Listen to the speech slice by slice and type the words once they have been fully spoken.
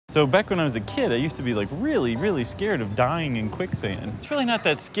So back when I was a kid, I used to be like really scared of dying in quicksand. It's really not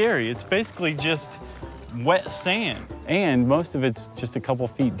that scary. It's basically just wet sand. And most of it's just a couple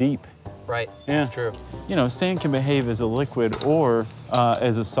feet deep. Right, yeah. That's true. You know, sand can behave as a liquid or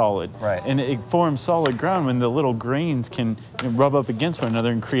as a solid. Right. And it forms solid ground when the little grains can rub up against one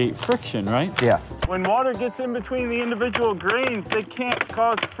another and create friction, right? Yeah. When water gets in between the individual grains, they can't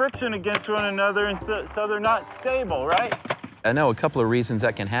cause friction against one another, and so they're not stable, right? I know a couple of reasons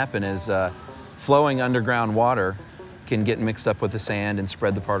that can happen is flowing underground water can get mixed up with the sand and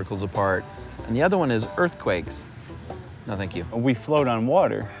spread the particles apart. And the other one is earthquakes. No, thank you. We float on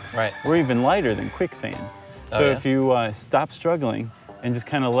water. Right. We're even lighter than quicksand. So if you stop struggling and just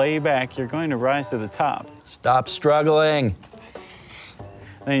kind of lay back, you're going to rise to the top. Stop struggling.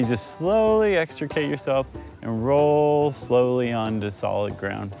 Then you just slowly extricate yourself and roll slowly onto solid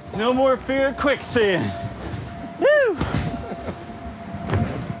ground. No more fear of quicksand. Woo!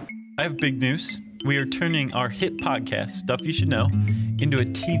 I have big news. We are turning our hit podcast, Stuff You Should Know, into a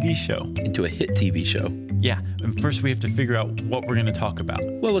TV show. Into a hit TV show? Yeah, and first we have to figure out what we're gonna talk about.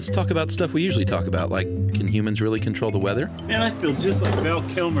 Well, let's talk about stuff we usually talk about, like, can humans really control the weather? Man, I feel just like Val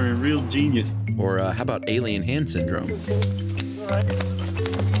Kilmer in Real Genius. Or how about alien hand syndrome? All right.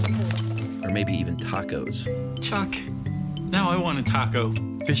 Or maybe even tacos. Chuck, now I want a taco.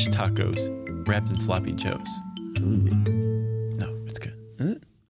 Fish tacos, wrapped in sloppy joes. Ooh.